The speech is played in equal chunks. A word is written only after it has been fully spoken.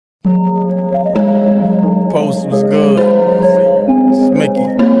Ghost was good. It's Mickey.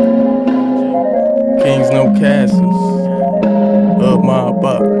 Kings no castles. Mob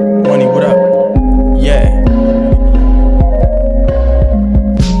up. Money, what up? Yeah.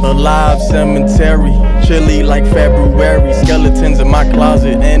 A live cemetery, chilly like February. Skeletons in my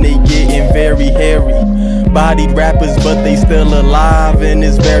closet and they getting very hairy. Bodied rappers but they still alive and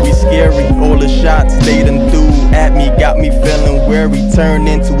it's very scary. All the shots they done threw at me got me feeling weary. Turned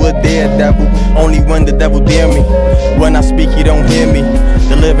into a daredevil, only when the devil dare me. When I speak you don't hear me,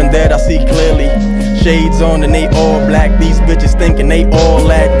 the living dead I see clearly. Shades on and they all black. These bitches thinking they all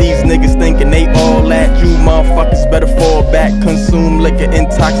that. These niggas thinking they all that. You motherfuckers better fall back. Consume liquor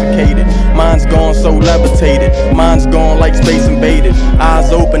intoxicated. Mine's gone so levitated. Mine's gone like Space Invaded.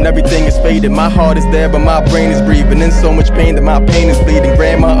 Eyes open, everything is faded. My heart is there but my brain is breathing. In so much pain that my pain is bleeding.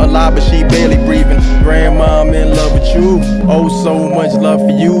 Grandma alive but she barely breathing. Grandma, I'm in love with you. Oh, so much love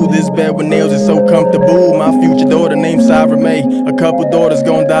for you. This bed with nails is so comfortable. My future daughter named Sarah May. A couple daughters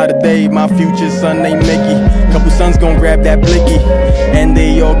gon' die today. My future son named Mickey. Couple sons gon' grab that blicky and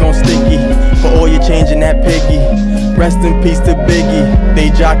they all gon' sticky. For all you changing that piggy. Rest in peace to Biggie. They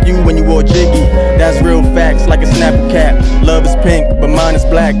jock you when you wore Jiggy. That's real facts like a Snapple cap. Love is pink but mine is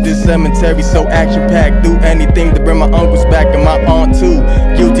black. This cemetery so action packed. Do anything to bring my uncles back and my aunt too.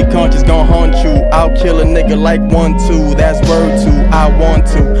 Guilty conscience gon' haunt you. I'll kill a nigga like 1-2. That's word to I want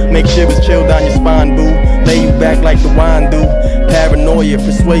to. Make shivers chill down your spine, boo. Lay you back like the wine do. Paranoia,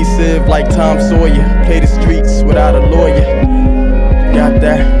 persuasive like Tom Sawyer. Play the streets without a lawyer. Got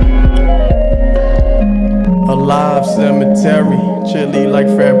that? A live cemetery, chilly like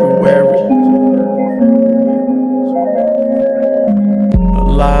February. A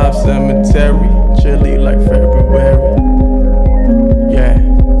live cemetery, chilly like February.